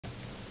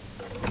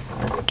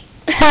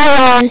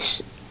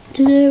guys,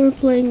 today we're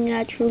playing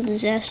Natural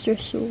Disaster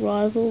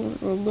Survival on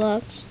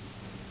Roblox.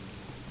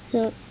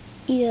 So,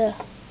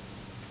 yeah.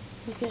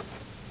 Okay.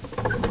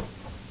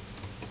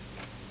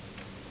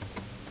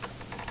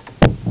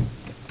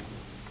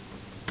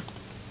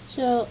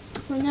 So,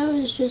 for now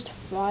it's just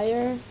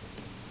fire,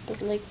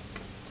 but like,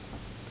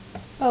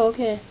 oh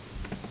okay,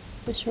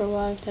 we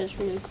survived, that's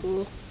really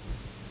cool.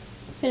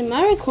 Okay, am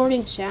I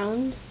recording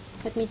sound?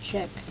 Let me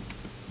check.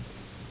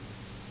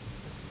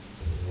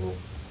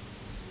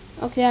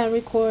 Okay, I'm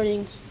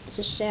recording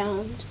the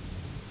sound.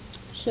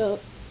 So,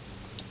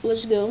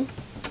 let's go.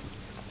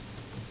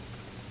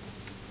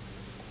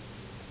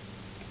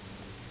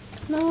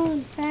 Come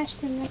on,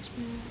 faster, next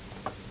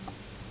map.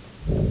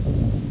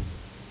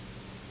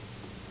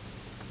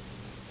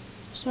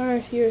 Sorry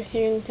if you're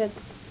hearing that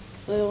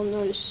little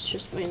noise, it's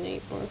just my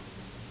neighbor.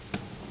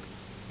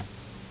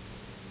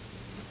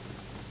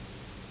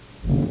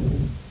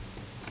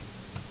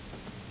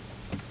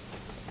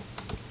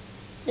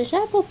 This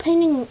apple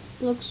painting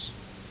looks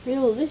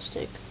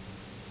realistic.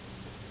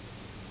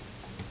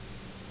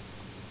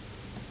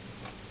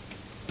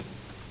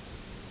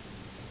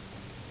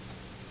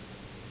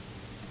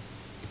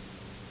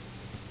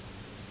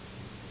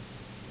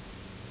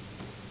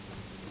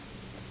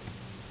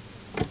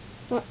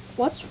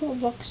 What's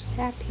Roblox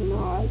Happy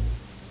Mod?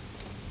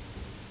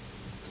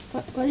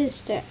 What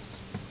is that?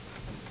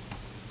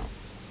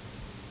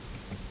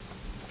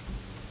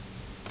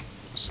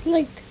 It's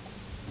like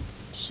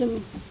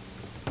some.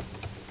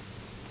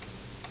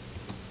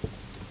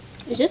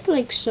 Is it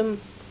like some?